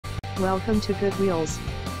Welcome to Good Wheels,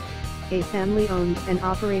 a family-owned and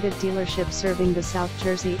operated dealership serving the South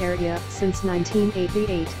Jersey area since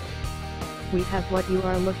 1988. We have what you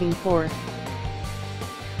are looking for.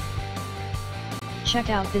 Check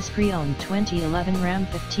out this pre-owned 2011 Ram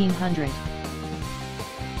 1500.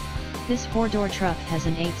 This four-door truck has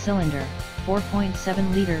an 8-cylinder,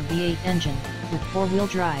 4.7-liter V8 engine, with four-wheel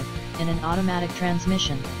drive, and an automatic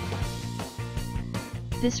transmission.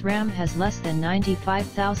 This Ram has less than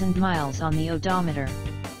 95,000 miles on the odometer.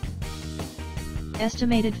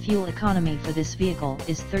 Estimated fuel economy for this vehicle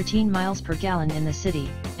is 13 miles per gallon in the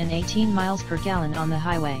city, and 18 miles per gallon on the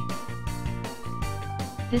highway.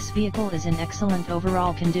 This vehicle is in excellent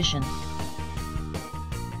overall condition.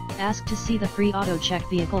 Ask to see the free AutoCheck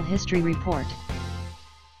Vehicle History Report.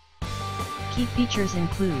 Key features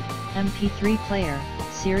include MP3 player,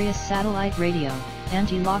 Sirius satellite radio,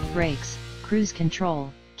 anti-lock brakes, cruise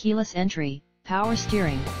control, keyless entry, power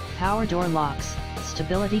steering, power door locks,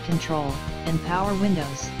 stability control, and power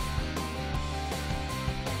windows.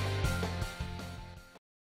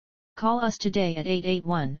 Call us today at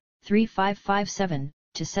 881-3557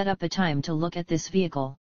 to set up a time to look at this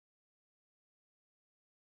vehicle.